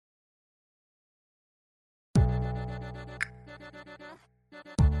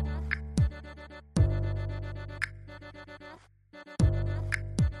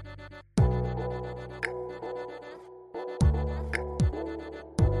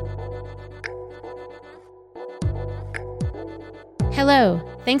Hello,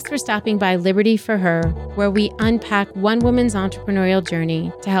 thanks for stopping by Liberty for Her, where we unpack one woman's entrepreneurial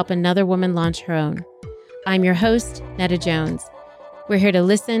journey to help another woman launch her own. I'm your host, Netta Jones. We're here to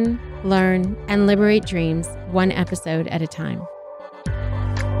listen, learn, and liberate dreams one episode at a time.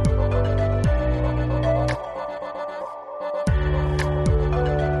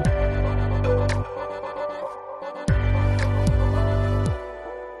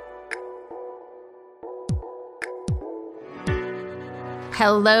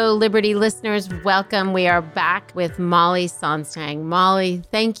 Hello, Liberty listeners. Welcome. We are back with Molly Sonstang. Molly,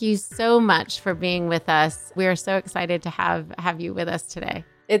 thank you so much for being with us. We are so excited to have you with us today.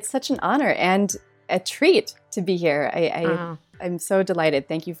 It's such an honor and a treat to be here. I'm so delighted.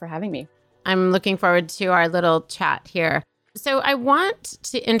 Thank you for having me. I'm looking forward to our little chat here. So I want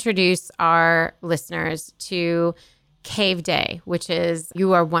to introduce our listeners to Cave Day, which is,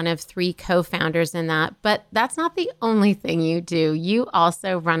 you are one of 3 co-founders in that, but that's not the only thing you do. You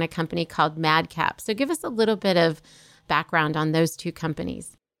also run a company called Madcap. So give us a little bit of background on those 2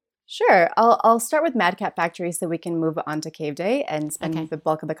 companies. Sure. I'll start with Madcap Factory so we can move on to Cave Day and spend the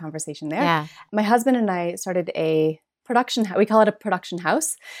bulk of the conversation there. Yeah. My husband and I started a production, we call it a production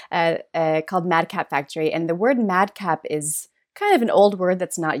house called Madcap Factory. And the word madcap is kind of an old word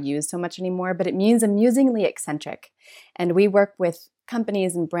that's not used so much anymore, but it means amusingly eccentric. And we work with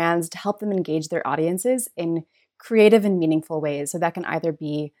companies and brands to help them engage their audiences in creative and meaningful ways. So that can either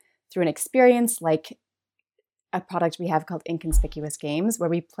be through an experience like a product we have called Inconspicuous Games, where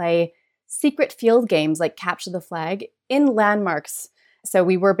we play secret field games like Capture the Flag in landmarks. So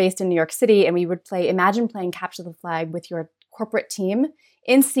we were based in New York City, and we would imagine playing Capture the Flag with your corporate team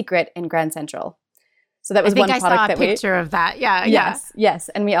in secret in Grand Central. So that was one product that I think I saw a picture of that. Yeah. Yes.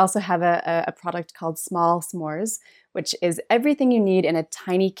 And we also have a product called Small S'mores, which is everything you need in a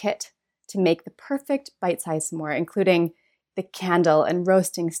tiny kit to make the perfect bite-sized s'more, including the candle and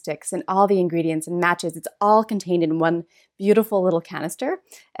roasting sticks and all the ingredients and matches. It's all contained in one beautiful little canister.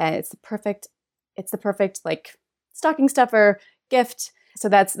 It's the perfect like stocking stuffer gift. So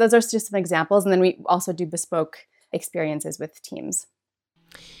those are just some examples. And then we also do bespoke experiences with teams.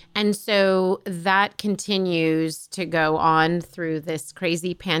 And so that continues to go on through this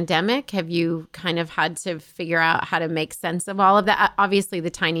crazy pandemic. Have you kind of had to figure out how to make sense of all of that? Obviously, the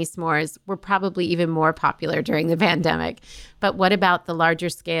tiny s'mores were probably even more popular during the pandemic. But what about the larger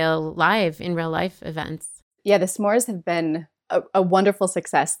scale live in real life events? Yeah, the s'mores have been a wonderful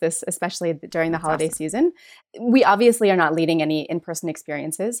success, especially during the holiday season. We obviously are not leading any in-person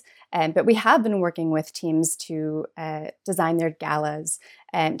experiences, but we have been working with teams to design their galas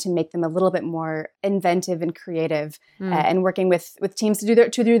and to make them a little bit more inventive and creative, and working with teams to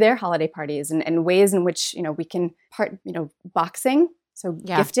do their holiday parties and ways in which we can boxing, so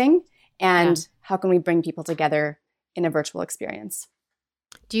gifting, and how can we bring people together in a virtual experience.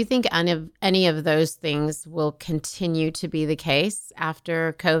 Do you think any of those things will continue to be the case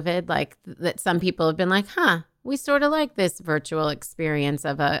after COVID? Like that some people have been like, we sort of like this virtual experience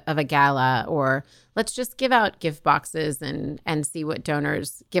of a gala, or let's just give out gift boxes and see what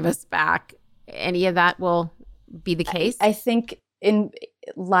donors give us back. Any of that will be the case? I think in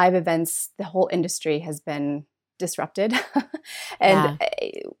live events, the whole industry has been disrupted.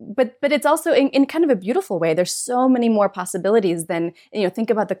 But it's also in kind of a beautiful way. There's so many more possibilities than,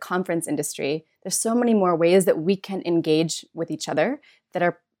 think about the conference industry. There's so many more ways that we can engage with each other that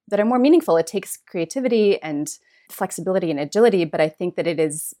are more meaningful. It takes creativity and flexibility and agility, but I think that it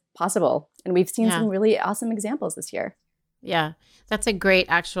is possible. And we've seen some really awesome examples this year. Yeah, that's a great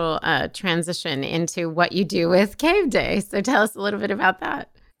actual transition into what you do with Cave Day. So tell us a little bit about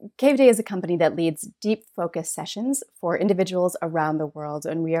that. Cave Day is a company that leads deep focus sessions for individuals around the world,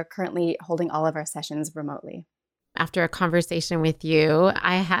 and we are currently holding all of our sessions remotely. After a conversation with you,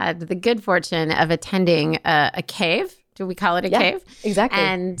 I had the good fortune of attending a cave. Do we call it a cave? Exactly.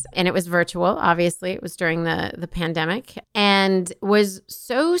 And it was virtual. Obviously, it was during the pandemic, and was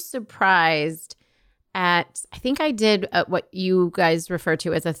so surprised at, I think I did what you guys refer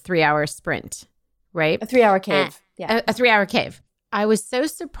to as a 3-hour sprint, right? A 3-hour cave. A 3-hour cave. I was so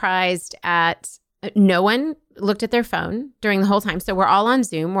surprised at no one looked at their phone during the whole time. So we're all on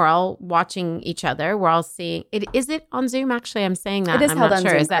Zoom. We're all watching each other. We're all seeing it. Is it on Zoom? Actually, I'm saying that. It is I'm held not on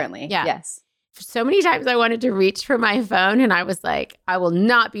sure. Zoom Is that, currently. Yeah. Yes. So many times I wanted to reach for my phone, and I was like, I will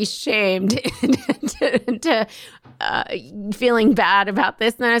not be shamed into feeling bad about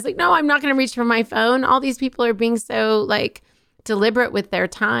this. And then I was like, no, I'm not going to reach for my phone. All these people are being so deliberate with their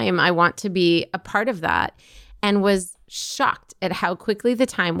time. I want to be a part of that. and was shocked at how quickly the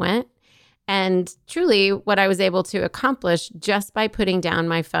time went and truly what I was able to accomplish just by putting down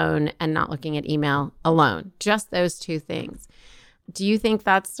my phone and not looking at email alone. Just those two things. Do you think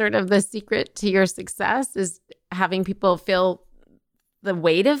that's sort of the secret to your success, is having people feel the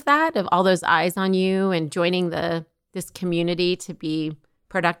weight of that, of all those eyes on you and joining this community to be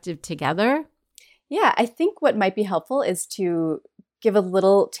productive together? Yeah, I think what might be helpful is to give a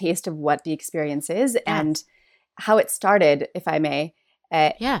little taste of what the experience is and how it started, if I may.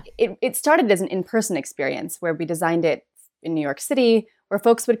 It started as an in-person experience where we designed it in New York City, where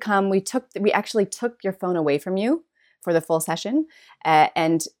folks would come. We actually took your phone away from you for the full session,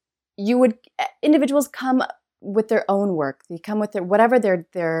 and individuals come with their own work. They come with whatever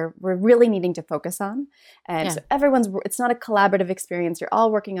we're really needing to focus on, and so it's not a collaborative experience. You're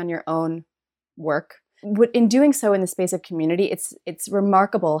all working on your own work. In doing so in the space of community, it's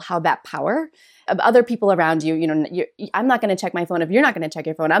remarkable how that power of other people around you, I'm not going to check my phone if you're not going to check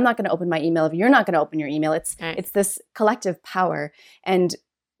your phone. I'm not going to open my email if you're not going to open your email. It's this collective power. And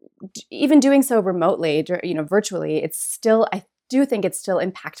even doing so remotely, virtually, I do think it's still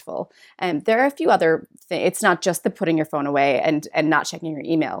impactful. And there are a few other things. It's not just the putting your phone away and not checking your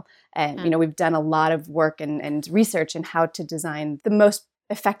email. And, we've done a lot of work and research in how to design the most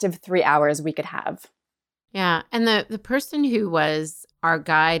effective 3 hours we could have. Yeah. And the person who was our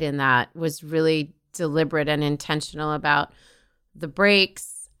guide in that was really deliberate and intentional about the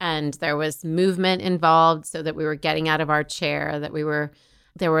breaks, and there was movement involved so that we were getting out of our chair,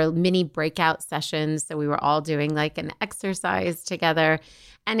 there were mini breakout sessions. So we were all doing like an exercise together.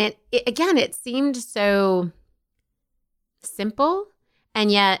 And it seemed so simple. And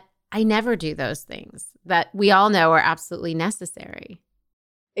yet I never do those things that we all know are absolutely necessary.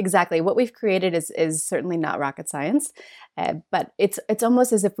 Exactly. What we've created is certainly not rocket science, but it's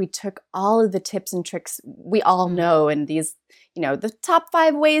almost as if we took all of the tips and tricks we all know, and these, the top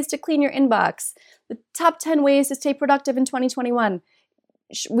 5 ways to clean your inbox, the top 10 ways to stay productive in 2021.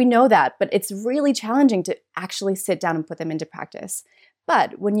 We know that, but it's really challenging to actually sit down and put them into practice.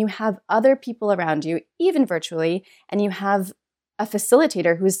 But when you have other people around you, even virtually, and you have a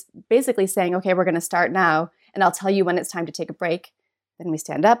facilitator who's basically saying, okay, we're going to start now, and I'll tell you when it's time to take a break. Then we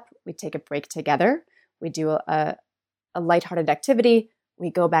stand up, we take a break together, we do a lighthearted activity, we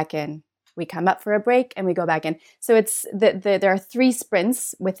go back in, we come up for a break, and we go back in. So it's there are 3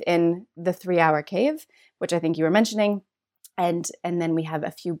 sprints within the 3-hour cave, which I think you were mentioning, and then we have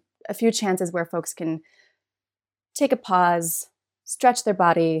a few chances where folks can take a pause, stretch their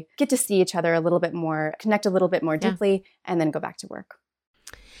body, get to see each other a little bit more, connect a little bit more deeply, and then go back to work.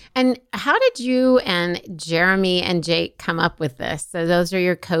 And how did you and Jeremy and Jake come up with this? So those are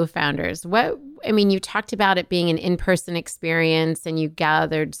your co-founders. You talked about it being an in-person experience and you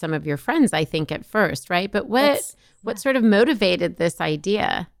gathered some of your friends, I think, at first, right? But what sort of motivated this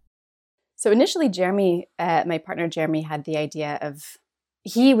idea? So initially, Jeremy, my partner Jeremy, had the idea of,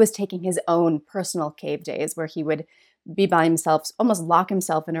 he was taking his own personal cave days where he would be by himself, almost lock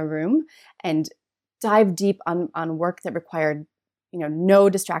himself in a room and dive deep on work that required no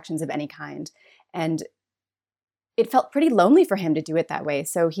distractions of any kind. And it felt pretty lonely for him to do it that way.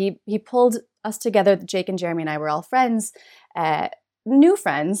 So he pulled us together. Jake and Jeremy and I were all friends, new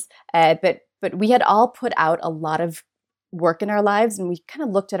friends, but we had all put out a lot of work in our lives, and we kind of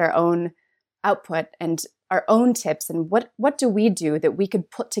looked at our own output and our own tips and what do we do that we could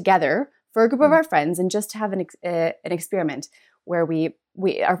put together for a group of our friends and just have an experiment where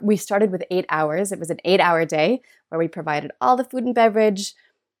we started with 8 hours. It was an 8-hour day where we provided all the food and beverage.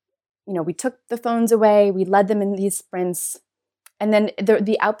 We took the phones away. We led them in these sprints, and then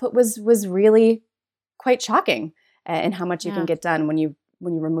the output was really quite shocking in how much you can get done when you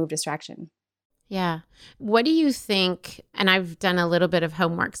remove distraction. Yeah. What do you think? And I've done a little bit of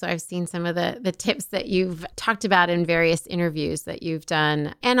homework, so I've seen some of the tips that you've talked about in various interviews that you've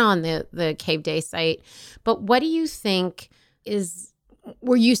done and on the Cave Day site. But what do you think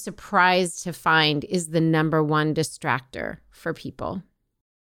were you surprised to find is the number one distractor for people?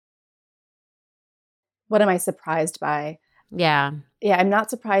 What am I surprised by? Yeah, I'm not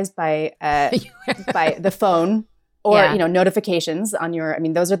surprised by by the phone or notifications on your.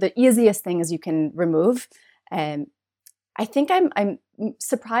 Those are the easiest things you can remove. And I think I'm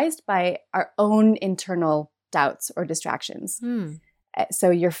surprised by our own internal doubts or distractions.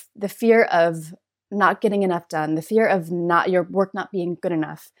 So the fear of not getting enough done, the fear of your work not being good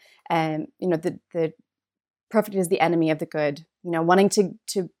enough, and the perfect is the enemy of the good. Wanting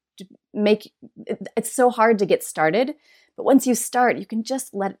to make it's so hard to get started, but once you start, you can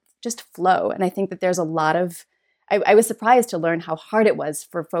just let it just flow. And I think that there's a lot of. I was surprised to learn how hard it was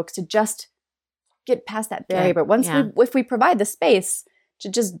for folks to just get past that barrier. Yeah, But once yeah. if we provide the space to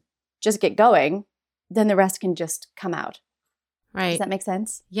just get going, then the rest can just come out. Does Right. that make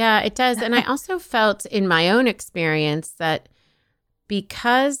sense? Yeah, it does. And I also felt in my own experience that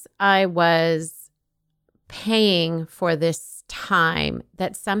because I was paying for this time,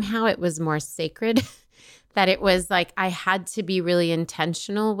 that somehow it was more sacred, that it was like I had to be really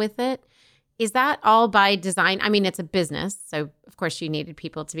intentional with it. Is that all by design? I mean, it's a business, so of course you needed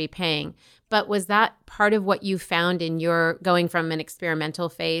people to be paying. But was that part of what you found in your going from an experimental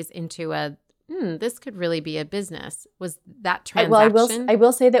phase into a, this could really be a business? Was that transaction? I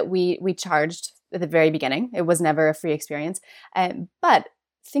will say that we charged at the very beginning. It was never a free experience. But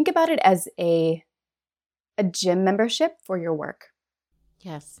think about it as a gym membership for your work,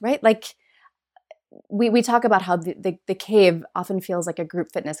 Yes. right? Like we talk about how the cave often feels like a group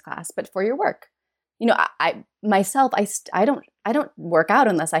fitness class, but for your work. You know, I myself, I don't work out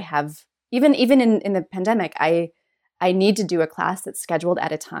unless I have, even in the pandemic, I need to do a class that's scheduled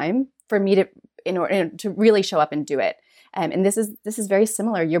at a time for me to in order to really show up and do it. And this is very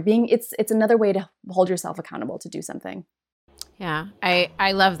similar. It's another way to hold yourself accountable to do something. Yeah,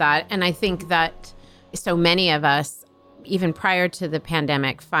 I love that. And I think that so many of us, even prior to the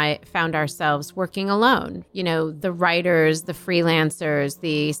pandemic, found ourselves working alone. You know, the writers, the freelancers,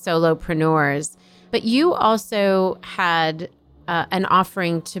 the solopreneurs. But you also had an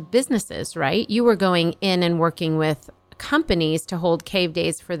offering to businesses, right? You were going in and working with companies to hold cave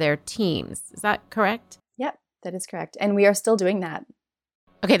days for their teams. Is that correct? Yep, that is correct. And we are still doing that.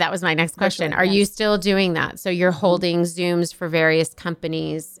 Okay, that was my next question. Virtually, Are yes. you still doing that? So you're holding Zooms for various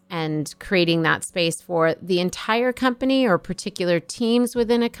companies and creating that space for the entire company or particular teams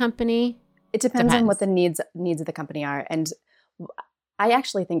within a company? It depends on what the needs of the company are. And I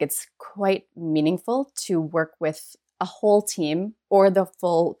actually think it's quite meaningful to work with a whole team or the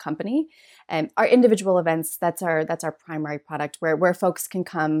full company. And our individual events, that's our primary product where folks can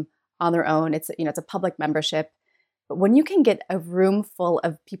come on their own. It's a public membership. But when you can get a room full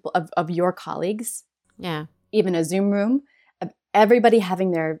of people of your colleagues, Yeah. even a Zoom room, everybody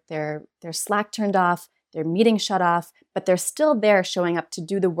having their Slack turned off, their meeting shut off, but they're still there showing up to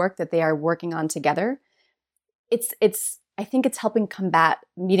do the work that they are working on together. I think it's helping combat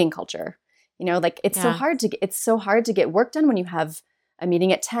meeting culture. You know, like it's so hard to get work done when you have a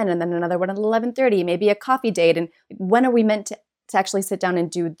meeting at 10 and then another one at 11:30, maybe a coffee date. And when are we meant to actually sit down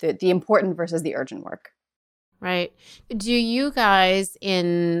and do the important versus the urgent work? Right. Do you guys,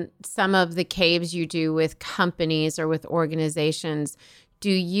 in some of the caves you do with companies or with organizations,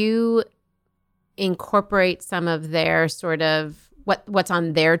 do you incorporate some of their sort of what's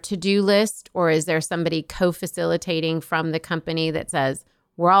on their to-do list? Or is there somebody co-facilitating from the company that says,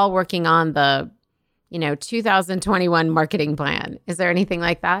 we're all working on the, 2021 marketing plan? Is there anything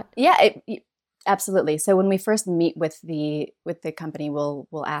like that? Yeah, absolutely. So when we first meet with the company,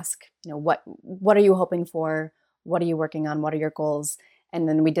 we'll ask, what are you hoping for? What are you working on? What are your goals? And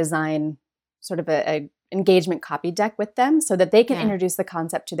then we design sort of a engagement copy deck with them so that they can introduce the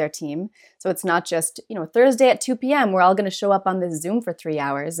concept to their team. So it's not just, Thursday at 2 p.m., we're all going to show up on this Zoom for 3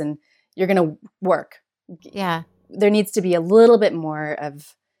 hours and you're going to work. Yeah. There needs to be a little bit more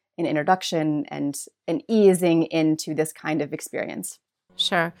of an introduction and an easing into this kind of experience.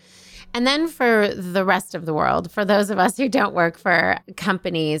 Sure. And then for the rest of the world, for those of us who don't work for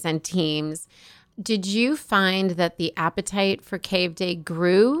companies and teams, did you find that the appetite for Cave Day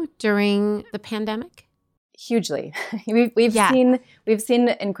grew during the pandemic? Hugely. We've seen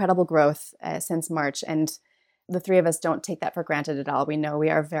incredible growth since March, and the three of us don't take that for granted at all. We know we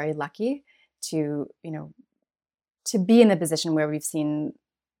are very lucky to be in the position where we've seen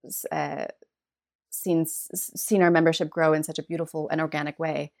our membership grow in such a beautiful and organic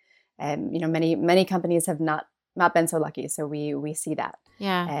way. And many companies have not been so lucky, so we see that.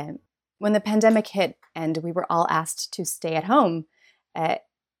 Yeah. When the pandemic hit and we were all asked to stay at home,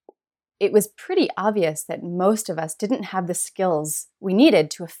 it was pretty obvious that most of us didn't have the skills we needed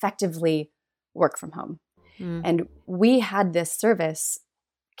to effectively work from home. And we had this service,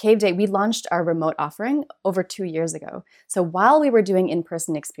 Cave Day. We launched our remote offering over 2 years ago. So while we were doing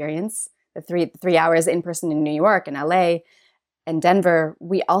in-person experience, the three hours in person in New York and LA and Denver,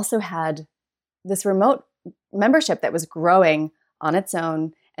 we also had this remote membership that was growing on its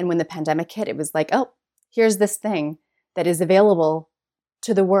own. And when the pandemic hit, it was like, oh, here's this thing that is available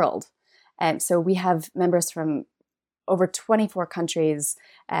to the world. And so we have members from over 24 countries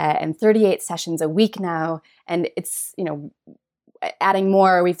and 38 sessions a week now. And it's, adding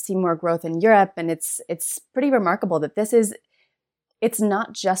more, we've seen more growth in Europe. And it's pretty remarkable that this is it's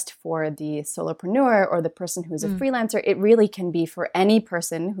not just for the solopreneur or the person who's a freelancer. It really can be for any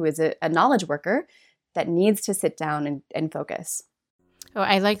person who is a knowledge worker that needs to sit down and focus. Oh,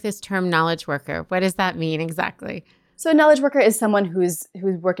 I like this term knowledge worker. What does that mean exactly? So a knowledge worker is someone who's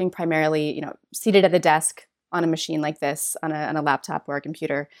working primarily, seated at a desk on a machine like this, on a laptop or a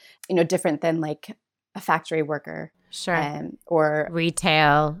computer, different than like a factory worker. Sure. Or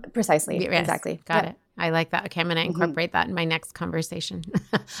retail. Precisely. Yes, exactly. Got it. I like that. Okay, I'm going to incorporate that in my next conversation.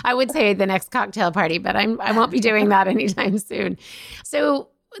 I would say the next cocktail party, but I won't be doing that anytime soon. So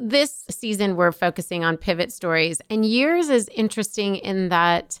this season, we're focusing on pivot stories. And yours is interesting in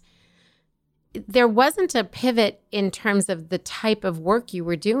that there wasn't a pivot in terms of the type of work you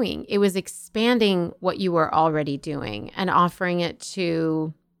were doing. It was expanding what you were already doing and offering it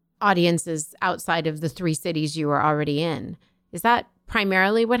to audiences outside of the 3 cities you were already in. Is that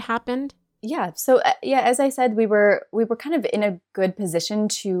primarily what happened? Yeah. So as I said, we were kind of in a good position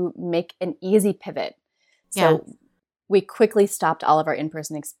to make an easy pivot. So we quickly stopped all of our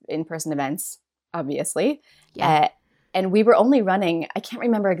in-person events, obviously. Yeah. And we were only running, I can't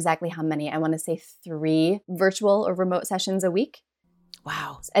remember exactly how many, I want to say 3 virtual or remote sessions a week.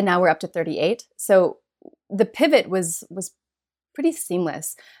 Wow. And now we're up to 38. So the pivot was pretty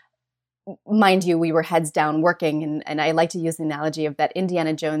seamless. Mind you, we were heads down working. And I like to use the analogy of that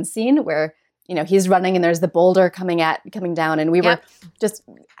Indiana Jones scene where, he's running and there's the boulder coming down. And we were just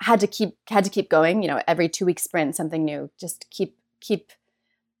had to keep going, every 2-week sprint, something new, just keep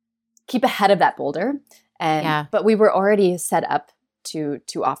ahead of that boulder. But we were already set up to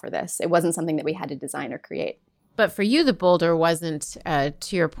offer this. It wasn't something that we had to design or create. But for you, the boulder wasn't,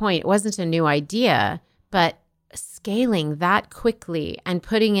 to your point, it wasn't a new idea, but scaling that quickly and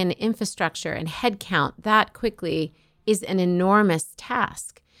putting in infrastructure and headcount that quickly is an enormous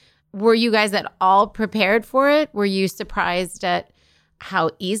task. Were you guys at all prepared for it? Were you surprised at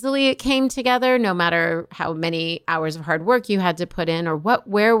how easily it came together, no matter how many hours of hard work you had to put in, or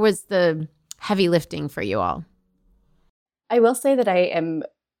where was the heavy lifting for you all? I will say that I am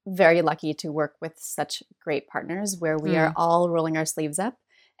very lucky to work with such great partners where we are all rolling our sleeves up,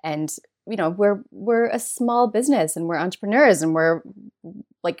 and we're a small business and we're entrepreneurs and we're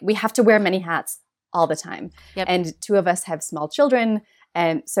like, we have to wear many hats all the time. Yep. And 2 of us have small children,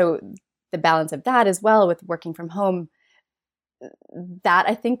 and so the balance of that as well with working from home, that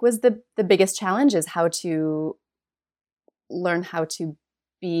I think was the biggest challenge, is how to learn how to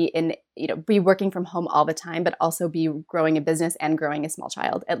be working from home all the time, but also be growing a business and growing a small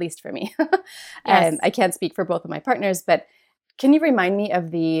child, at least for me. Yes. I can't speak for both of my partners, but can you remind me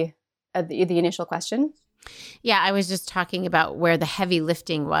of the initial question? Yeah, I was just talking about where the heavy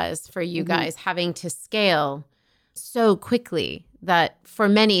lifting was for you guys, having to scale so quickly that for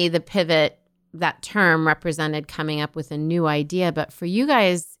many, the pivot, that term represented coming up with a new idea. But for you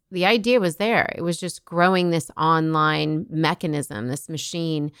guys, the idea was there. It was just growing this online mechanism, this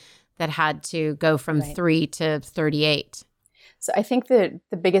machine that had to go from 3 to 38. So I think the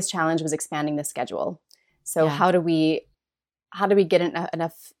biggest challenge was expanding the schedule. So how do we get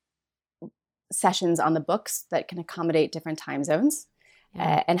enough sessions on the books that can accommodate different time zones?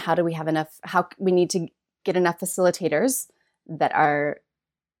 And how do we have enough, how we need to get enough facilitators that are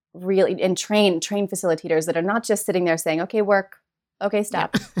really, and train facilitators that are not just sitting there saying, okay, work, okay,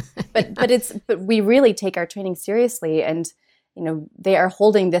 stop. But we really take our training seriously, and they are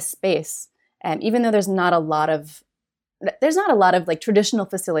holding this space. And even though there's not a lot of like traditional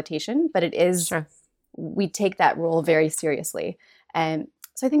facilitation, but it is, we take that role very seriously. And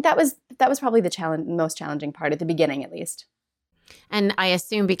so I think that was probably the most challenging part at the beginning, at least. And I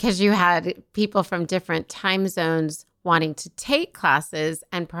assume because you had people from different time zones wanting to take classes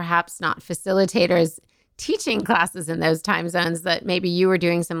and perhaps not facilitators teaching classes in those time zones, that maybe you were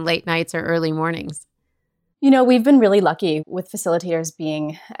doing some late nights or early mornings. We've been really lucky with facilitators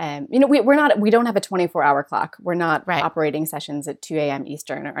being, we don't have a 24-hour clock. We're not operating sessions at 2 a.m.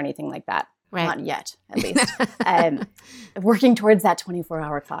 Eastern or anything like that. Right. Not yet, at least. Working towards that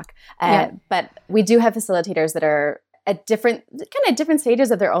 24-hour clock. But we do have facilitators that are at different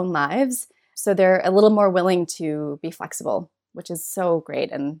stages of their own lives. So they're a little more willing to be flexible, which is so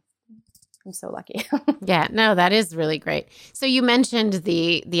great. And I'm so lucky. Yeah, no, that is really great. So you mentioned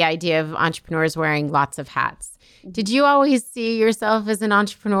the idea of entrepreneurs wearing lots of hats. Did you always see yourself as an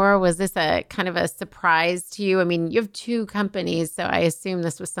entrepreneur? Was this a kind of a surprise to you? I mean, you have 2 companies, so I assume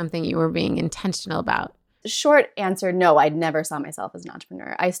this was something you were being intentional about. Short answer, no, I never saw myself as an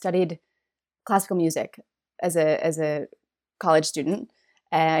entrepreneur. I studied classical music as a college student.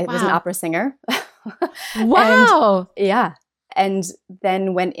 I was an opera singer. Wow. And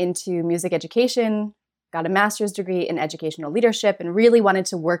then went into music education got a master's degree in educational leadership and really wanted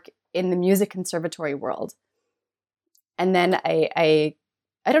to work in the music conservatory world. And then I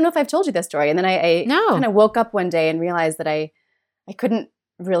don't know if I've told you this story. And then I No. kind of woke up one day and realized that I couldn't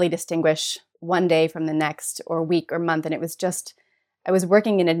really distinguish one day from the next, or week or month. And it was just, I was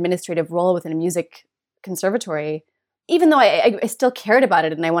working an administrative role within a music conservatory, even though I still cared about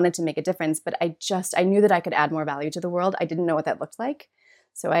it and I wanted to make a difference, but I knew that I could add more value to the world. I didn't know what that looked like.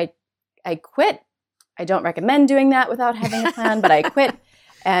 So I quit. I don't recommend doing that without having a plan, but I quit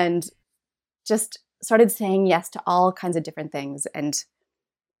and just started saying yes to all kinds of different things. And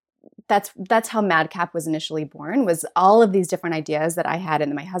that's how Madcap was initially born, was all of these different ideas that I had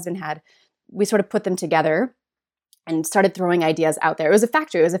and that my husband had. We sort of put them together and started throwing ideas out there. It was a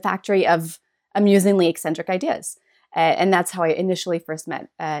factory. It was a factory of amusingly eccentric ideas. And that's how I initially first met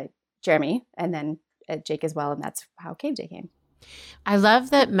Jeremy, and then Jake as well. And that's how Cave Day came. I love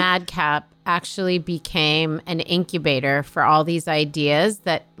that Madcap actually became an incubator for all these ideas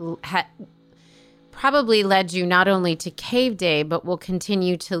that probably led you not only to Cave Day, but will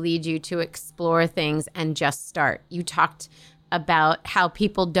continue to lead you to explore things and just start. You talked about how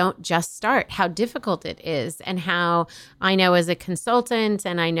people don't just start, how difficult it is, and how I know as a consultant,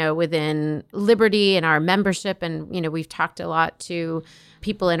 and I know within Liberty and our membership, and we've talked a lot to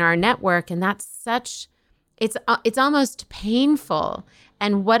people in our network, and that's such, it's almost painful.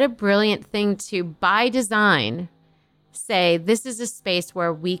 And what a brilliant thing to, by design, say this is a space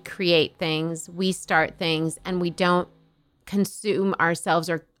where we create things, we start things, and we don't consume ourselves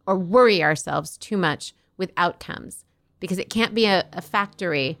or worry ourselves too much with outcomes. Because it can't be a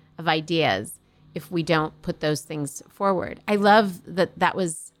factory of ideas if we don't put those things forward. I love that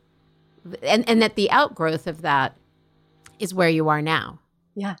was, and that the outgrowth of that is where you are now.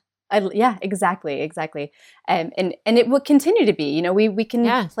 Yeah. Yeah, exactly. And it will continue to be. We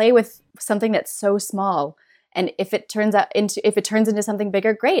can play with something that's so small, and if it turns into something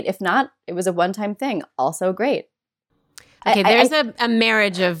bigger, great. If not, it was a one-time thing, also great. Okay, there's a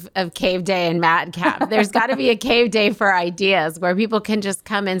marriage of Cave Day and Madcap. There's got to be a Cave Day for ideas where people can just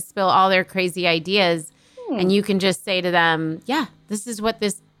come and spill all their crazy ideas, and you can just say to them, yeah, this is what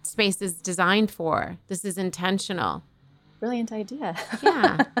this space is designed for. This is intentional. Brilliant idea.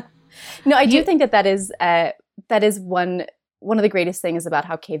 Yeah. No, I do think that is one of the greatest things about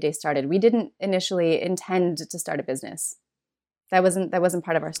how Cave Day started. We didn't initially intend to start a business. That wasn't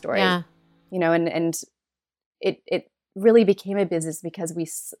part of our story. Yeah. And it really became a business because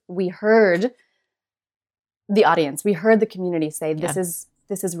we heard the audience, we heard the community say, this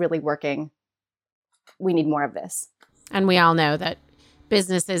is really working. We need more of this. And we all know that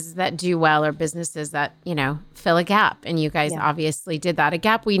businesses that do well are businesses that, fill a gap. And you guys obviously did that. A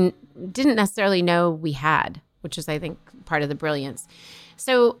gap we didn't necessarily know we had, which is, I think, part of the brilliance.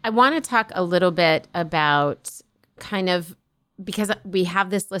 So I want to talk a little bit about kind of, because we have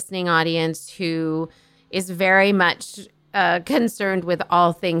this listening audience who is very much concerned with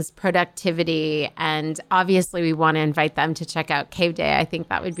all things productivity. And obviously we want to invite them to check out Cave Day. I think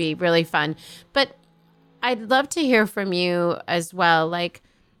that would be really fun. But I'd love to hear from you as well. Like,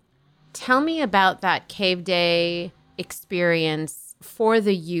 tell me about that Cave Day experience for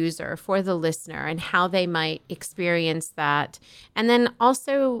the user, for the listener, and how they might experience that. And then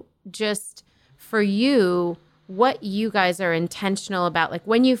also just for you, what you guys are intentional about. Like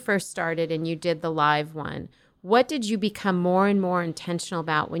when you first started and you did the live one, what did you become more and more intentional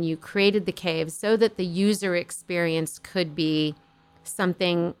about when you created the cave so that the user experience could be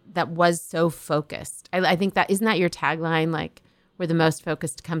something that was so focused? I think that, isn't that your tagline? Like, we're the most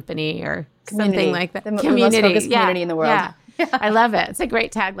focused company or community. Something like that. The most focused community in the world. Yeah. I love it. It's a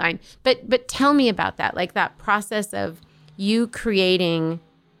great tagline. But tell me about that, like that process of you creating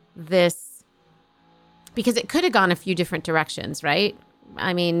this, because it could have gone a few different directions, right?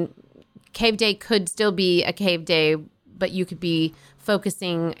 I mean, Cave Day could still be a Cave Day, but you could be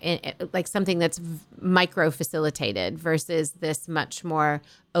focusing like something that's micro facilitated versus this much more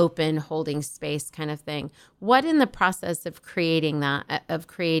open holding space kind of thing. What in the process of creating that, of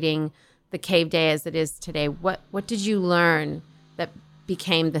creating the Cave Day as it is today, what did you learn that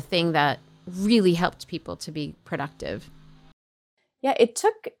became the thing that really helped people to be productive? Yeah,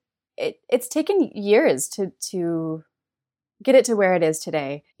 it's taken years to get it to where it is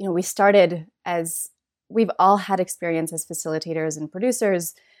today. We started as, we've all had experience as facilitators and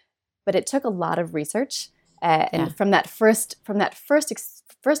producers, but it took a lot of research. And from that first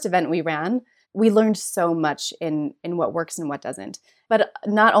event we ran, we learned so much in what works and what doesn't. But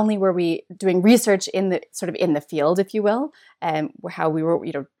not only were we doing research in the field, if you will, how we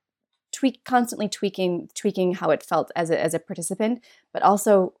were, constantly tweaking how it felt as a participant, but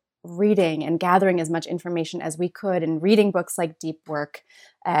also reading and gathering as much information as we could, and reading books like Deep Work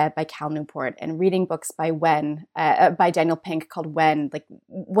by Cal Newport, and reading books by by Daniel Pink called When. Like,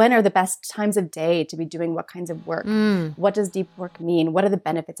 when are the best times of day to be doing what kinds of work? What does deep work mean? What are the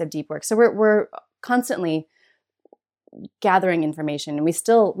benefits of deep work? So we're constantly gathering information, and we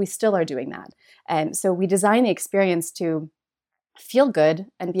still are doing that. And so we design the experience to feel good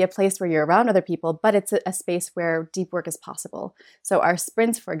and be a place where you're around other people, but it's a space where deep work is possible. So our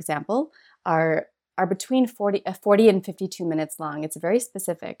sprints, for example, are between 40 and 52 minutes long. It's very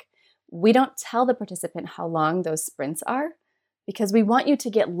specific. We don't tell the participant how long those sprints are because we want you to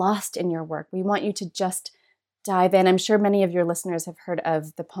get lost in your work. We want you to just dive in. I'm sure many of your listeners have heard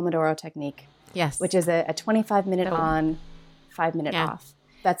of the Pomodoro technique. Yes. Which is a 25-minute on, 5-minute off.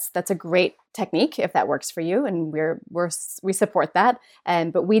 That's a great technique if that works for you, and we support that.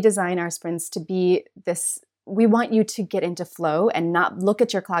 But we design our sprints to be this. We want you to get into flow and not look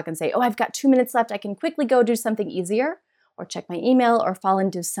at your clock and say, "Oh, I've got 2 minutes left. I can quickly go do something easier, or check my email, or fall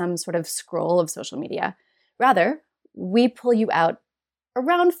into some sort of scroll of social media." Rather, we pull you out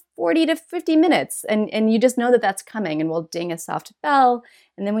around 40 to 50 minutes, and you just know that that's coming, and we'll ding a soft bell,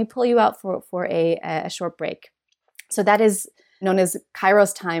 and then we pull you out for a short break. So that is known as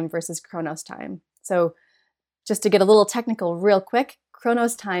Kairos time versus Chronos time. So just to get a little technical real quick,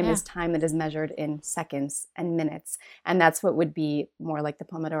 Chronos time is time that is measured in seconds and minutes. And that's what would be more like the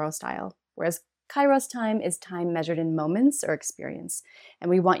Pomodoro style. Whereas Kairos time is time measured in moments or experience.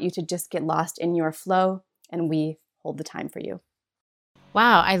 And we want you to just get lost in your flow, and we hold the time for you.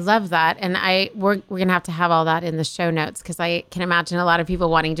 Wow, I love that. And we're going to have all that in the show notes, because I can imagine a lot of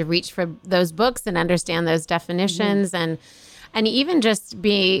people wanting to reach for those books and understand those definitions, and even just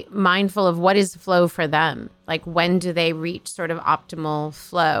be mindful of what is flow for them. Like, when do they reach sort of optimal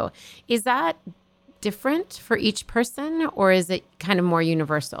flow? Is that different for each person, or is it kind of more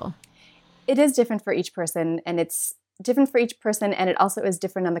universal? It is different for each person, and it's different for each person, and it also is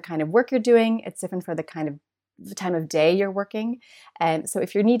different on the kind of work you're doing. It's different for the kind of the time of day you're working. And so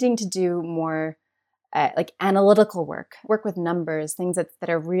if you're needing to do more like analytical work with numbers, things that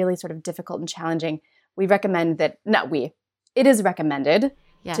are really sort of difficult and challenging, we recommend that, it is recommended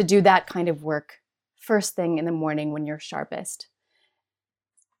to do that kind of work first thing in the morning when you're sharpest.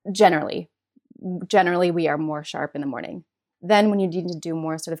 Generally, we are more sharp in the morning. Then when you need to do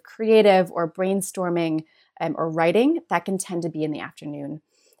more sort of creative or brainstorming or writing, that can tend to be in the afternoon.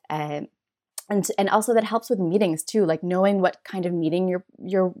 And also that helps with meetings too, like knowing what kind of meeting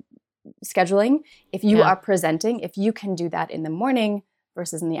you're scheduling. If you are presenting, if you can do that in the morning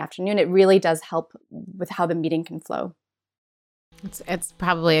versus in the afternoon, it really does help with how the meeting can flow. It's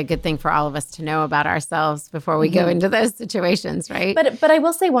probably a good thing for all of us to know about ourselves before we go into those situations, right? But I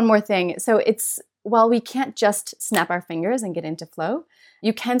will say one more thing. So while we can't just snap our fingers and get into flow,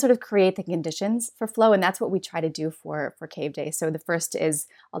 you can sort of create the conditions for flow, and that's what we try to do for Cave Day. So the first is,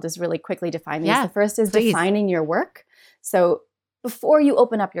 I'll just really quickly define these. Yeah, the first is defining your work. So before you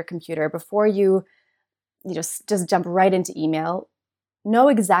open up your computer, before you just jump right into email, know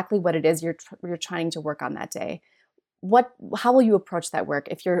exactly what it is you're trying to work on that day. How will you approach that work?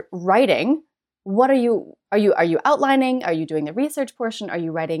 If you're writing, are you outlining? Are you doing the research portion? Are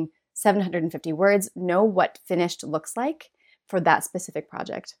you writing 750 words? Know what finished looks like for that specific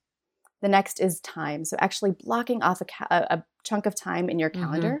project. The next is time. So actually blocking off a chunk of time in your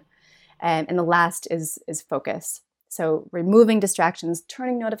calendar. And the last is focus. So removing distractions,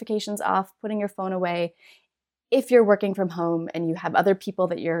 turning notifications off, putting your phone away. If you're working from home and you have other people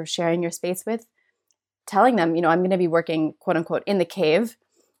that you're sharing your space with, telling them, I'm going to be working, quote unquote, in the cave.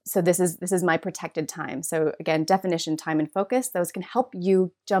 So this is my protected time. So again, definition, time, and focus, those can help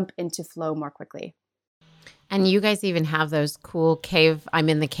you jump into flow more quickly. And you guys even have those cool I'm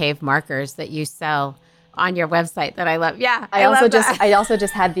in the cave markers that you sell on your website that I love. Yeah. I also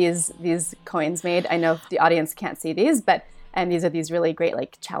just had these coins made. I know the audience can't see these, but these are these really great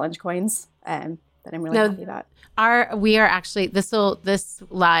like challenge coins that I'm really happy about. We are actually, this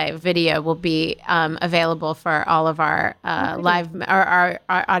live video will be available for all of our our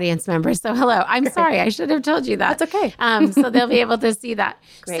audience members. So hello, I'm sorry, I should have told you that. That's okay. So they'll be able to see that.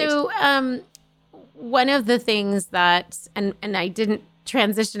 Great. So one of the things that, and I didn't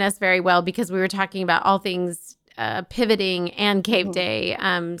transition us very well because we were talking about all things pivoting and Cave Day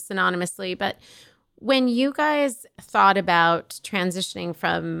synonymously, but when you guys thought about transitioning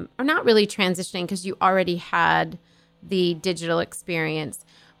from, or not really transitioning because you already had the digital experience,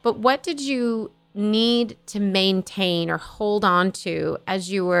 but what did you need to maintain or hold on to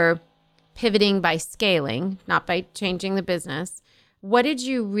as you were pivoting by scaling, not by changing the business? What did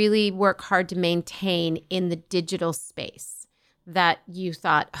you really work hard to maintain in the digital space that you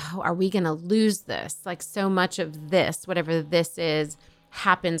thought, oh, are we going to lose this? Like so much of this, whatever this is,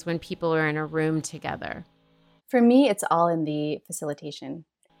 happens when people are in a room together. For me, it's all in the facilitation.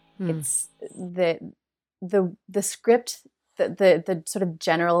 It's the script, the sort of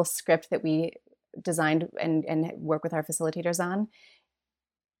general script that we designed and work with our facilitators on.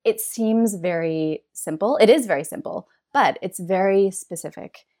 It seems very simple. It is very simple, but it's very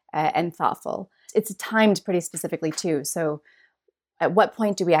specific and thoughtful. It's timed pretty specifically too. So at what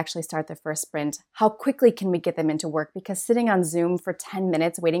point do we actually start the first sprint? How quickly can we get them into work? Because sitting on Zoom for 10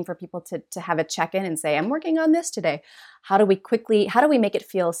 minutes waiting for people to have a check-in and say, I'm working on this today. How do we make it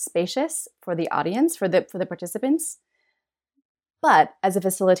feel spacious for the audience, for the participants? But as a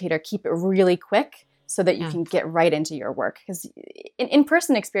facilitator, keep it really quick so that you can get right into your work. Because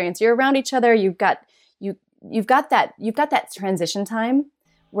in-person experience, you're around each other, you've got that transition time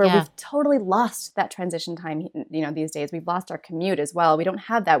where we've totally lost that transition time, these days. We've lost our commute as well. We don't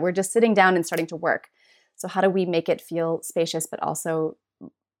have that. We're just sitting down and starting to work. So how do we make it feel spacious, but also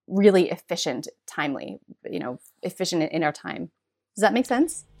really efficient, timely, efficient in our time? Does that make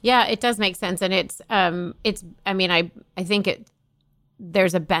sense? Yeah, it does make sense. And I think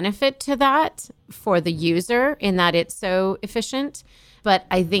there's a benefit to that for the user in that it's so efficient. But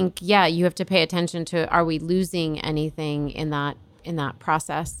I think, you have to pay attention to, are we losing anything in that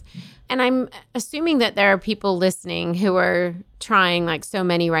process? And I'm assuming that there are people listening who are trying, like so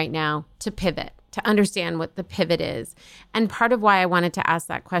many right now, to pivot, to understand what the pivot is. And part of why I wanted to ask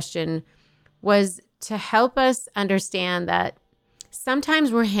that question was to help us understand that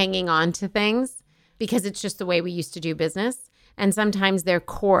sometimes we're hanging on to things because it's just the way we used to do business. And sometimes they're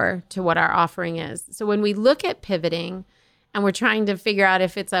core to what our offering is. So when we look at pivoting and we're trying to figure out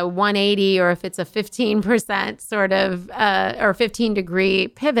if it's a 180 or if it's a 15% sort of, or 15-degree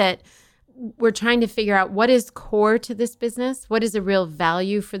pivot, we're trying to figure out what is core to this business, what is a real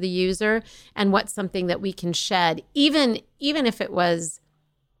value for the user, and what's something that we can shed, even if it was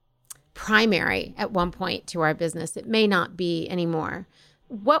primary at one point to our business. It may not be anymore.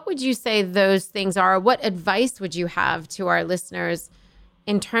 What would you say those things are? What advice would you have to our listeners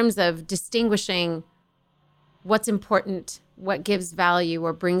in terms of distinguishing what's important, what gives value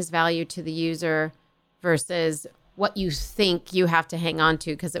or brings value to the user versus what you think you have to hang on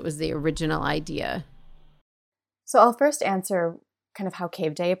to because it was the original idea? So I'll first answer kind of how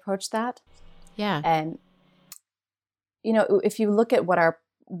Cave Day approached that. Yeah. And, if you look at what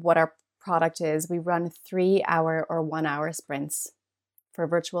our product is, we run 3-hour or 1-hour sprints for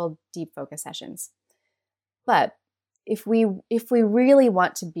virtual deep focus sessions. But if we really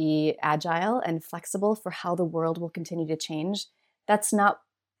want to be agile and flexible for how the world will continue to change, that's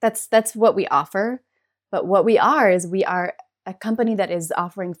what we offer. But what we are is we are a company that is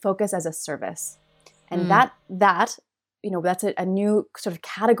offering focus as a service. And that's a new sort of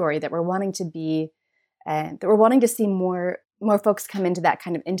category that we're wanting to be, that we're wanting to see more folks come into that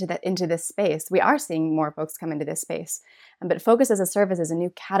kind of into this space. We are seeing more folks come into this space, but focus as a service is a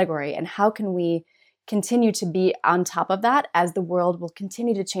new category. And how can we continue to be on top of that as the world will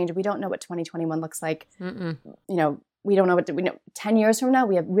continue to change? We don't know what 2021 looks like. We don't know 10 years from now.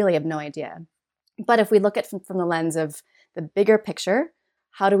 We really have no idea. But if we look at from the lens of the bigger picture,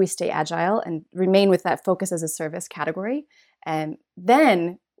 how do we stay agile and remain with that focus as a service category? And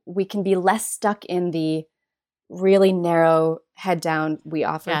then we can be less stuck in the really narrow head down. We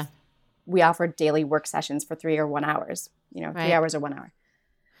offer daily work sessions for 3 or 1 hours, 3 hours or 1 hour.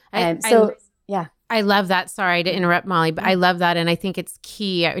 And I love that. Sorry to interrupt, Molly, but I love that. And I think it's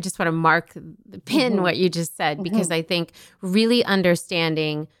key. I just want to pin what you just said, because I think really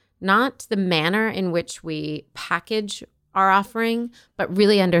understanding not the manner in which we package our offering, but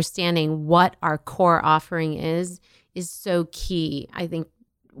really understanding what our core offering is so key. I think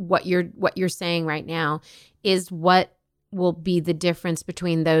what you're saying right now is what will be the difference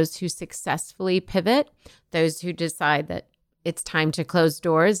between those who successfully pivot, those who decide that it's time to close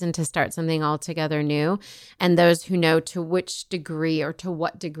doors and to start something altogether new, and those who know to which degree or to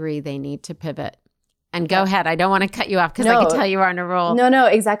what degree they need to pivot. And go ahead. I don't want to cut you off because I can tell you are on a roll. No,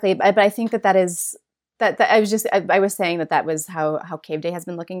 exactly. But I think that is that I was saying that was how Cave Day has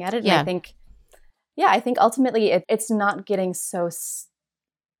been looking at it. Yeah. And I think ultimately it's not getting so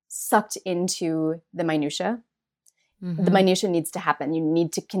sucked into the minutia. The minutia needs to happen. You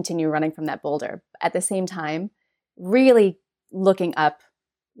need to continue running from that boulder. At the same time, really looking up,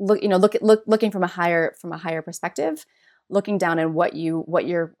 looking from a higher perspective, looking down at what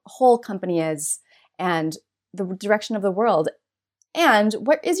your whole company is and the direction of the world, and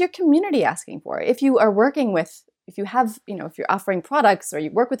what is your community asking for? If you are working with, if you're offering products or you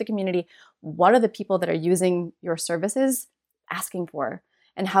work with the community, what are the people that are using your services asking for?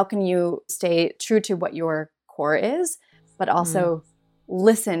 And how can you stay true to what your core is, but also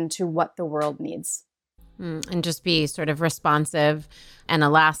listen to what the world needs? And just be sort of responsive and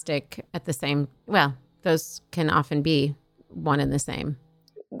elastic at the same, well, those can often be one and the same.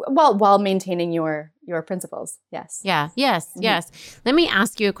 Well, while maintaining your principles. Yes. Yeah. Yes. Yes. Let me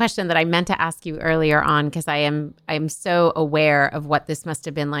ask you a question that I meant to ask you earlier on, because I'm so aware of what this must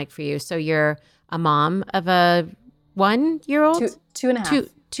have been like for you. So you're a mom of a 1-year-old? Two and a half.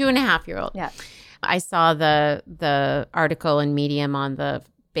 2.5-year-old. Yeah. I saw the article in Medium on the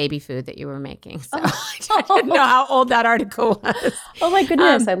baby food that you were making. So I didn't know how old that article was. Oh my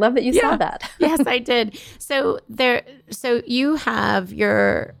goodness. I love that you saw that. Yes, I did. So you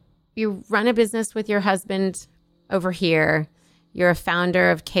run a business with your husband over here. You're a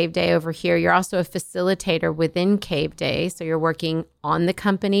founder of Cave Day over here. You're also a facilitator within Cave Day. So you're working on the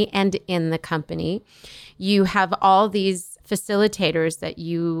company and in the company. You have all these facilitators that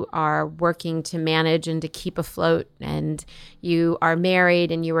you are working to manage and to keep afloat. And you are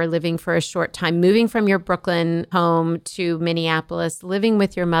married and you are living for a short time, moving from your Brooklyn home to Minneapolis, living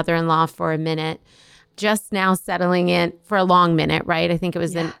with your mother-in-law for a minute, just now settling in for a long minute, right? I think it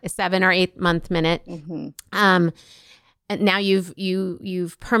was a 7 or 8 month minute. And now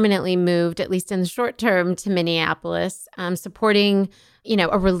you've permanently moved, at least in the short term, to Minneapolis, supporting,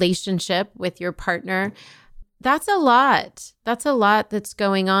 a relationship with your partner. That's a lot. That's a lot that's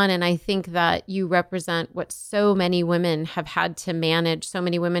going on. And I think that you represent what so many women have had to manage, so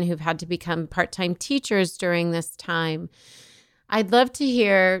many women who've had to become part-time teachers during this time. I'd love to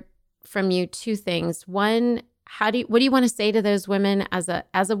hear from you 2 things. One, what do you want to say to those women as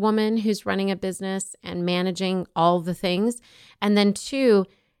a woman who's running a business and managing all the things? And then 2,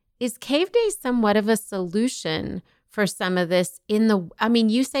 is Cave Day somewhat of a solution for some of this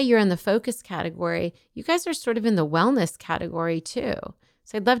you say you're in the focus category. You guys are sort of in the wellness category too.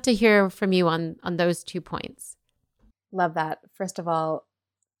 So I'd love to hear from you on those 2 points. Love that. First of all,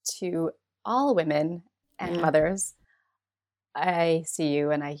 to all women and mothers, I see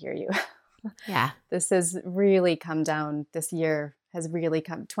you and I hear you. Yeah. This has really come down. This year has really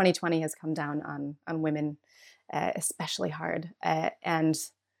 2020 has come down on women, especially hard. And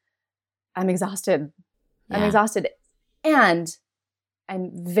I'm exhausted. Yeah. I'm exhausted. And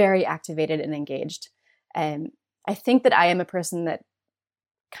I'm very activated and engaged. And I think that I am a person that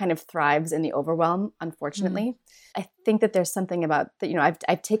kind of thrives in the overwhelm, unfortunately. I think that there's something about that,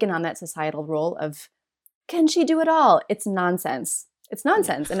 I've taken on that societal role of, can she do it all? It's nonsense. It's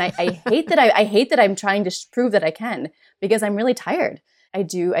nonsense. And I hate that I hate that I'm trying to prove that I can, because I'm really tired.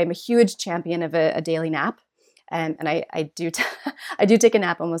 I'm a huge champion of a daily nap. And I do take a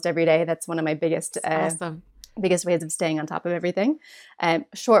nap almost every day. That's one of my biggest ways of staying on top of everything.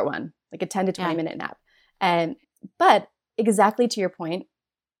 Short one, like a 10 to 20 minute nap. But exactly to your point,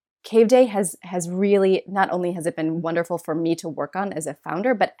 Cave Day has really, not only has it been wonderful for me to work on as a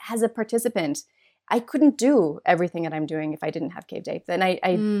founder, but as a participant, I couldn't do everything that I'm doing if I didn't have Cave Day.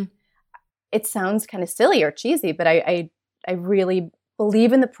 Then it sounds kind of silly or cheesy, but I really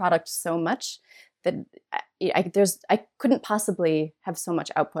believe in the product so much that I couldn't possibly have so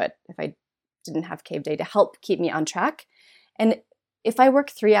much output if I didn't have Cave Day to help keep me on track. And if I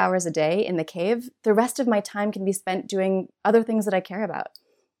work 3 hours a day in the cave, the rest of my time can be spent doing other things that I care about,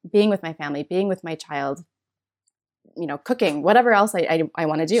 being with my family, being with my child, cooking, whatever else I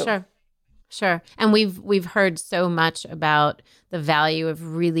want to do. Sure. And we've heard so much about the value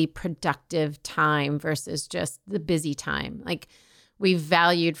of really productive time versus just the busy time. Like, we've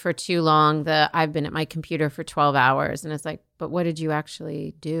valued for too long I've been at my computer for 12 hours. And it's like, but what did you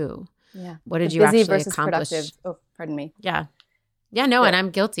actually do? Yeah. What did you actually accomplish? Productive. Oh, pardon me. Yeah. Yeah, no, and I'm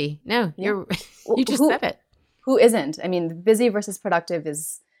guilty. No, you just said it. Who isn't? I mean, busy versus productive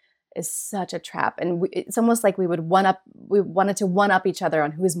is such a trap. And it's almost like we wanted to one up each other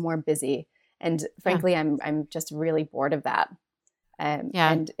on who's more busy. And frankly, I'm just really bored of that.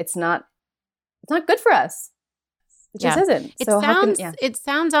 And it's not good for us. It just isn't. It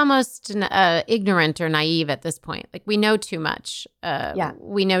sounds almost ignorant or naive at this point. Like, we know too much.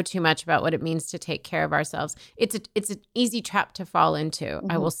 We know too much about what it means to take care of ourselves. It's an easy trap to fall into.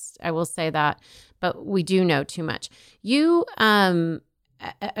 Mm-hmm. I will say that, but we do know too much. You,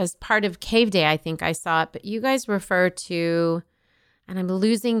 as part of Cave Day, I think I saw it, but you guys refer to, and I'm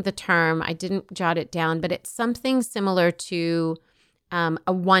losing the term, I didn't jot it down, but it's something similar to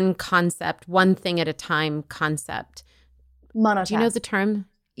a one thing at a time concept. Monotask. Do you know the term?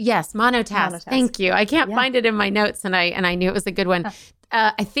 Yes, monotask. Thank you. I can't find it in my notes, and I knew it was a good one.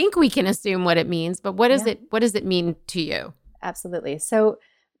 I think we can assume what it means, but what does it mean to you? Absolutely. So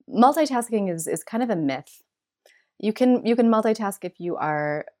multitasking is kind of a myth. You can multitask if you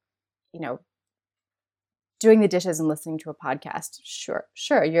are, doing the dishes and listening to a podcast. Sure,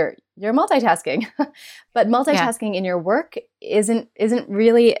 you're multitasking. But multitasking in your work isn't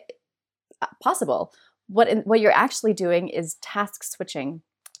really possible. What you're actually doing is task switching.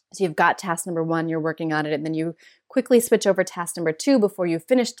 So you've got task number 1, you're working on it, and then you quickly switch over task number 2 before you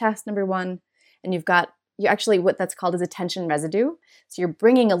finish task number 1, and you actually, what that's called is attention residue. So you're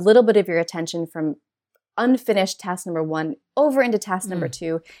bringing a little bit of your attention from unfinished task number 1 over into task number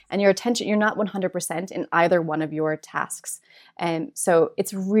 2, and your attention, you're not 100% in either one of your tasks. And so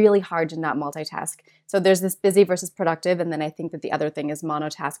it's really hard to not multitask. So there's this busy versus productive, and then I think that the other thing is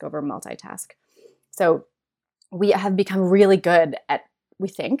monotask over multitask. So we have become really good at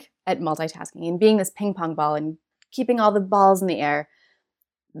multitasking and being this ping pong ball and keeping all the balls in the air.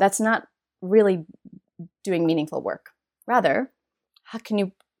 That's not really doing meaningful work. Rather, how can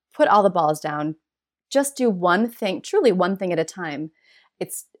you put all the balls down? Just do one thing, truly one thing at a time.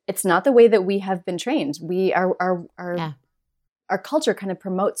 It's not the way that we have been trained. Our culture kind of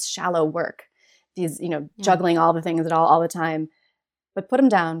promotes shallow work. These, juggling all the things at all the time. But put them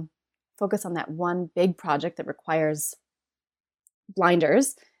down. Focus on that one big project that requires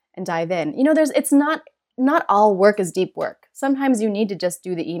blinders and dive in. It's not all work is deep work. Sometimes you need to just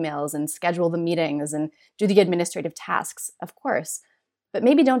do the emails and schedule the meetings and do the administrative tasks, of course. But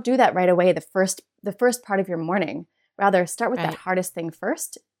maybe don't do that right away, the first part of your morning. Rather, start with that hardest thing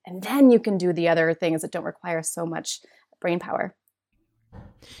first, and then you can do the other things that don't require so much brain power.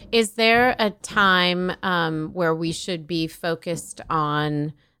 Is there a time where we should be focused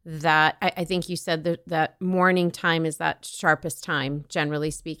on that? I think you said that morning time is that sharpest time,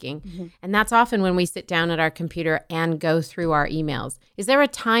 generally speaking. Mm-hmm. And that's often when we sit down at our computer and go through our emails. Is there a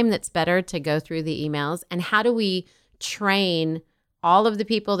time that's better to go through the emails? And how do we train all of the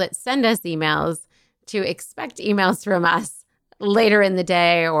people that send us emails to expect emails from us later in the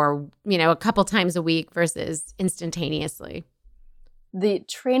day or, a couple times a week versus instantaneously?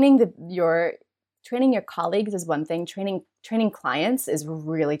 Training your colleagues is one thing. Training clients is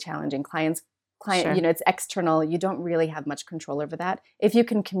really challenging. Client, sure. It's external. You don't really have much control over that. If you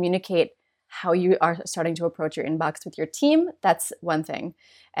can communicate how you are starting to approach your inbox with your team, that's one thing.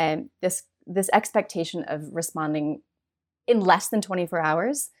 And this expectation of responding in less than 24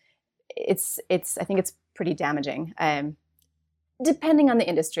 hours, I think it's pretty damaging. Depending on the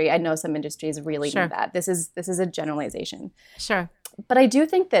industry, I know some industries really sure. do that. This is a generalization. Sure. But I do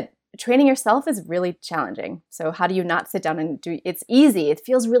think that training yourself is really challenging. So how do you not sit down and do? It's easy. It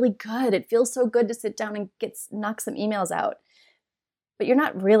feels really good. It feels so good to sit down and knock some emails out. But you're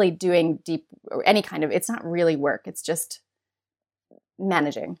not really doing deep or any kind of. It's not really work. It's just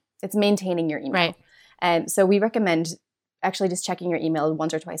managing. It's maintaining your email. Right. And so we recommend actually just checking your email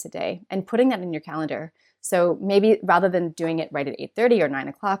once or twice a day and putting that in your calendar. So maybe rather than doing it right at 8:30 or 9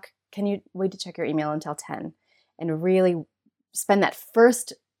 o'clock, can you wait to check your email until 10 and really spend that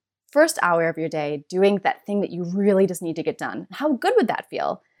first hour of your day doing that thing that you really just need to get done? How good would that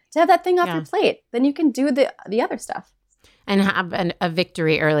feel to have that thing off your plate? Then you can do the other stuff. And have a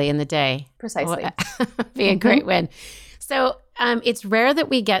victory early in the day. Precisely. Be a great win. So it's rare that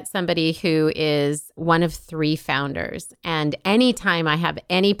we get somebody who is one of 3 founders. And anytime I have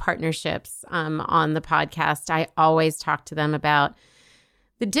any partnerships on the podcast, I always talk to them about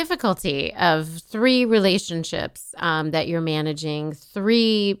the difficulty of 3 relationships that you're managing,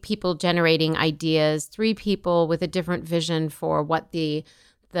 3 people generating ideas, 3 people with a different vision for what the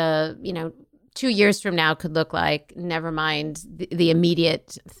 2 years from now could look like, never mind the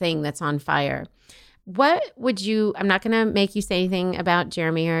immediate thing that's on fire. What would you, I'm not going to make you say anything about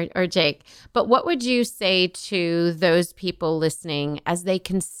Jeremy or Jake, but what would you say to those people listening as they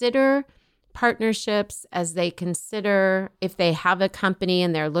consider partnerships, as they consider if they have a company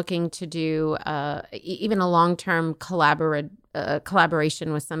and they're looking to do even a long-term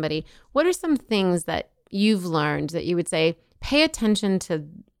collaboration with somebody? What are some things that you've learned that you would say, pay attention to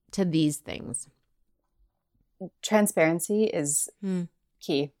these things? Transparency is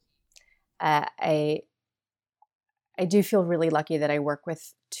key. I do feel really lucky that I work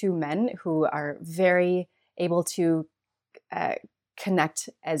with 2 men who are very able to connect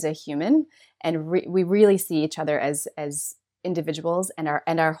as a human, and we really see each other as individuals and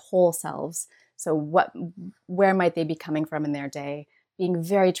our whole selves. So where might they be coming from in their day? Being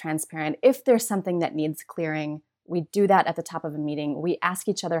very transparent. If there's something that needs clearing, we do that at the top of a meeting. We ask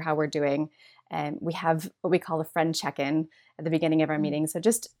each other how we're doing, and we have what we call a friend check-in at the beginning of our meeting. So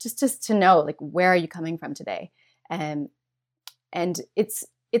just to know, like, where are you coming from today? And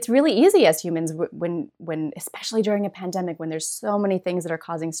it's really easy as humans when especially during a pandemic, when there's so many things that are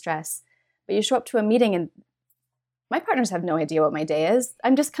causing stress, but you show up to a meeting and my partners have no idea what my day is.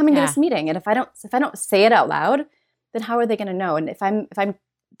 I'm just coming to Yeah. this meeting, and if I don't say it out loud, then how are they going to know? And if I'm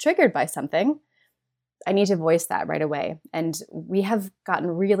triggered by something, I need to voice that right away. And we have gotten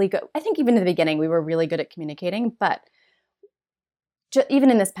really good. I think even in the beginning, we were really good at communicating, but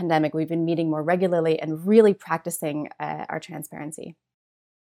even in this pandemic, we've been meeting more regularly and really practicing our transparency.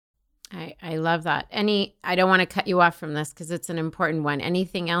 I love that. I don't want to cut you off from this because it's an important one.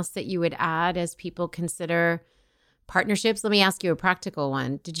 Anything else that you would add as people consider partnerships? Let me ask you a practical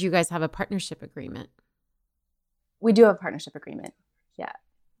one. Did you guys have a partnership agreement? We do have a partnership agreement. Yeah.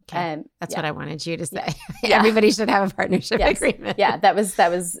 Okay. That's what I wanted you to say. Yeah. Everybody should have a partnership agreement. Yeah, that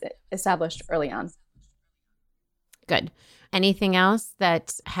was established early on. Good. Anything else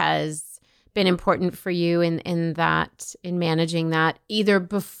that has been important for you in managing that, either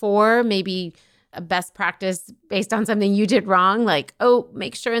before, maybe a best practice based on something you did wrong, like, oh,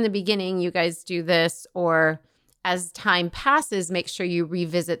 make sure in the beginning you guys do this, or as time passes, make sure you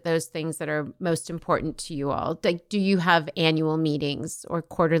revisit those things that are most important to you all? Like, do you have annual meetings or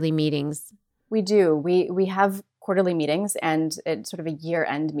quarterly meetings? We do. We have quarterly meetings, and it's sort of a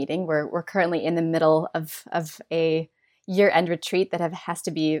year-end meeting. We're currently in the middle of a year-end retreat that has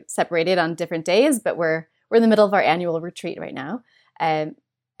to be separated on different days, but we're in the middle of our annual retreat right now. And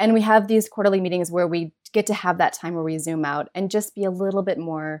we have these quarterly meetings where we get to have that time where we zoom out and just be a little bit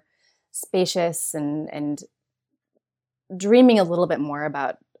more spacious and dreaming a little bit more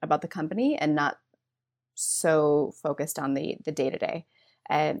about the company and not so focused on the day-to-day.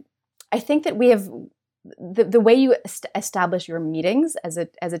 I think that we have the way you establish your meetings as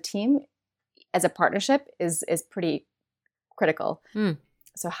a team, as a partnership is pretty critical.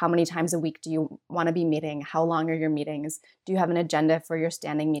 So how many times a week do you want to be meeting? How long are your meetings? Do you have an agenda for your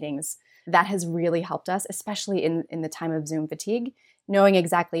standing meetings? That has really helped us, especially in the time of Zoom fatigue, knowing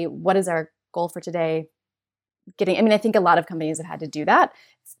exactly what is our goal for today. I think a lot of companies have had to do that.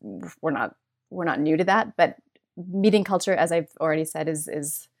 We're not new to that, but meeting culture, as I've already said,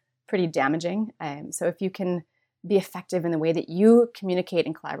 is pretty damaging. So if you can be effective in the way that you communicate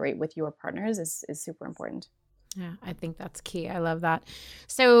and collaborate with your partners is super important. Yeah, I think that's key. I love that.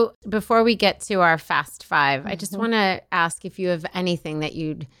 So before we get to our Fast Five, I just want to ask if you have anything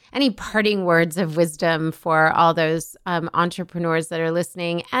any parting words of wisdom for all those entrepreneurs that are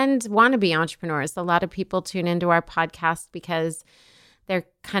listening and want to be entrepreneurs. A lot of people tune into our podcast because they're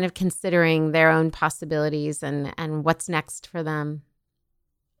kind of considering their own possibilities and what's next for them.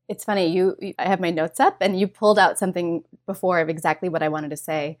 It's funny, I have my notes up and you pulled out something before of exactly what I wanted to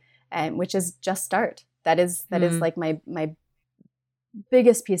say, which is just start. That is like my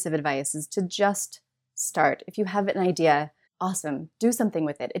biggest piece of advice is to just start. If you have an idea, awesome, do something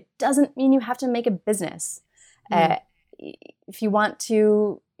with it. It doesn't mean you have to make a business. If you want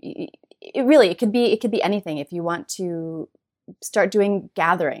to, it could be anything. If you want to start doing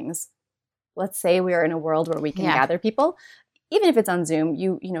gatherings, let's say we are in a world where we can gather people, even if it's on Zoom,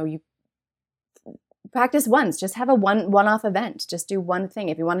 you practice once, just have a one-off event, just do one thing.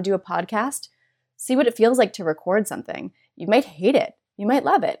 If you want to do a podcast, see what it feels like to record something. You might hate it. You might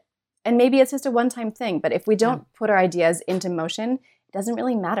love it. And maybe it's just a one-time thing. But if we don't put our ideas into motion, it doesn't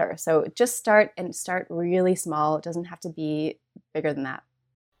really matter. So just start really small. It doesn't have to be bigger than that.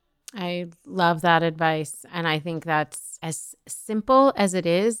 I love that advice. And I think that's as simple as it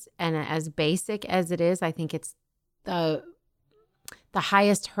is and as basic as it is. I think it's the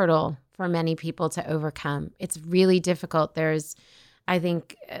highest hurdle for many people to overcome. It's really difficult. There's, I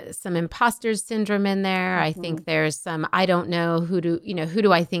think, some imposter syndrome in there. I think there's some, I don't know who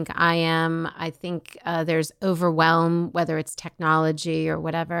do I think I am? I think there's overwhelm, whether it's technology or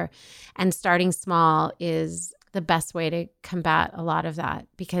whatever. And starting small is the best way to combat a lot of that,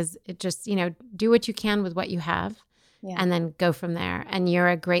 because it just, do what you can with what you have and then go from there. And you're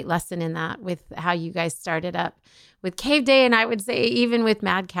a great lesson in that with how you guys started up with Cave Day. And I would say even with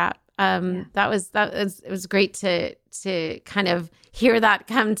Madcap. It was great to kind of hear that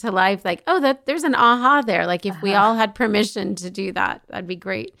come to life. Like, oh, there's an aha there. Like if we all had permission to do that, that'd be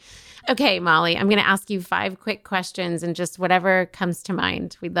great. Okay, Molly, I'm going to ask you 5 quick questions and just whatever comes to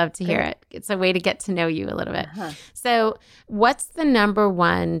mind. We'd love to hear it. It's a way to get to know you a little bit. So what's the number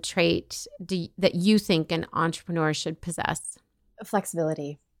one trait that you think an entrepreneur should possess?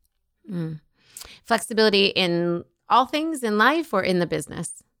 Flexibility. Flexibility in all things in life or in the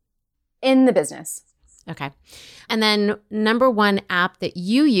business? In the business. Okay. And then number one app that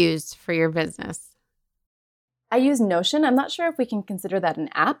you use for your business? I use Notion. I'm not sure if we can consider that an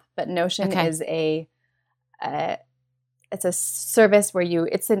app, but Notion is it's a service where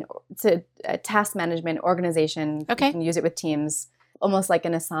it's a task management organization. Okay. You can use it with teams, almost like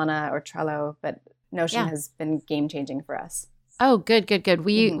an Asana or Trello, but Notion has been game changing for us. Oh, good.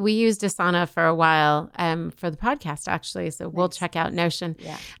 We used Asana for a while for the podcast, actually. So we'll check out Notion.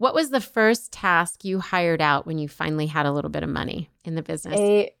 Yeah. What was the first task you hired out when you finally had a little bit of money in the business?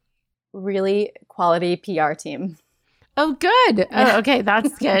 A really quality PR team. Oh, good. Oh, okay.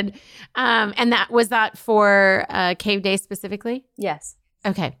 That's good. And was that for Cave Day specifically? Yes.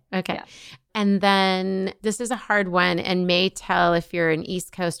 Okay. Yeah. And then this is a hard one and may tell if you're an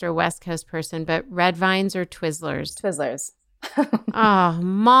East Coast or West Coast person, but Red Vines or Twizzlers? Twizzlers. Oh,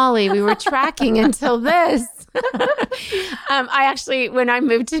 Molly, we were tracking until this. I actually, when I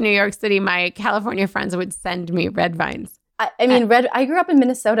moved to New York City, my California friends would send me Red Vines. I mean, I grew up in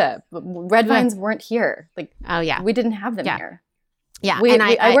Minnesota. But Red Vines weren't here. Like, oh yeah, we didn't have them here. Yeah,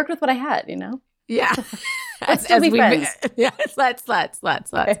 I worked with what I had. Yeah. Let's still be friends. Yes, let's.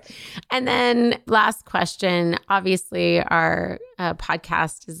 Okay. And then last question. Obviously, our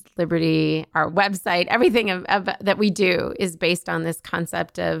podcast is Liberty. Our website, everything that we do is based on this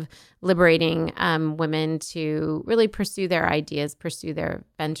concept of liberating women to really pursue their ideas, pursue their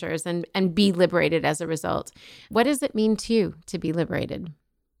ventures, and be liberated as a result. What does it mean to you to be liberated?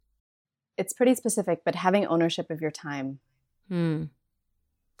 It's pretty specific, but having ownership of your time.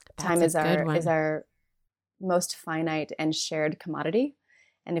 Time is our most finite and shared commodity.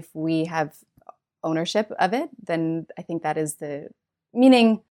 And if we have ownership of it, then I think that is the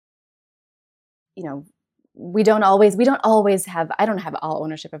meaning, we don't always have, I don't have all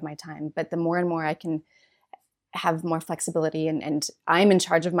ownership of my time, but the more and more I can have more flexibility and I'm in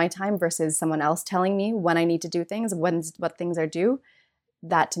charge of my time versus someone else telling me when I need to do things, what things are due,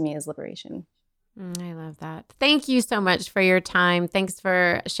 that to me is liberation. I love that. Thank you so much for your time. Thanks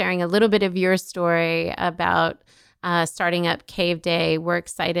for sharing a little bit of your story about starting up Cave Day. We're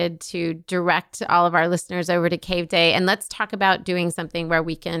excited to direct all of our listeners over to Cave Day. And let's talk about doing something where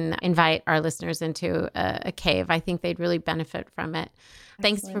we can invite our listeners into a cave. I think they'd really benefit from it.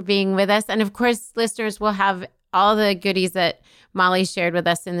 Thanks for being with us. And of course, listeners will have all the goodies that Molly shared with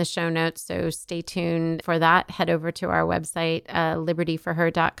us in the show notes. So stay tuned for that. Head over to our website,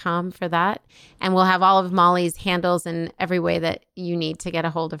 libertyforher.com for that. And we'll have all of Molly's handles and every way that you need to get a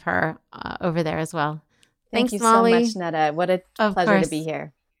hold of her over there as well. Thank you Molly. so much, Netta. What a pleasure to be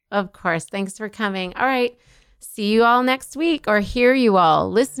here. Of course. Thanks for coming. All right. See you all next week, or hear you all,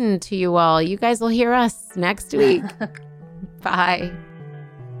 listen to you all. You guys will hear us next week. Bye.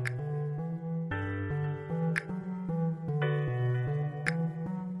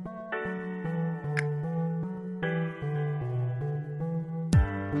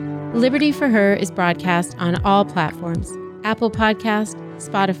 Liberty for Her is broadcast on all platforms: Apple Podcast,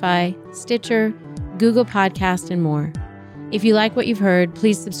 Spotify, Stitcher, Google Podcast, and more. If you like what you've heard,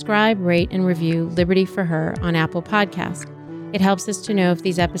 please subscribe, rate, and review Liberty for Her on Apple Podcast. It helps us to know if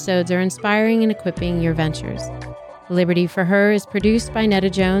these episodes are inspiring and equipping your ventures. Liberty for Her is produced by Netta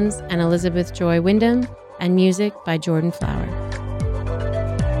Jones and Elizabeth Joy Wyndham, and music by Jordan Flower.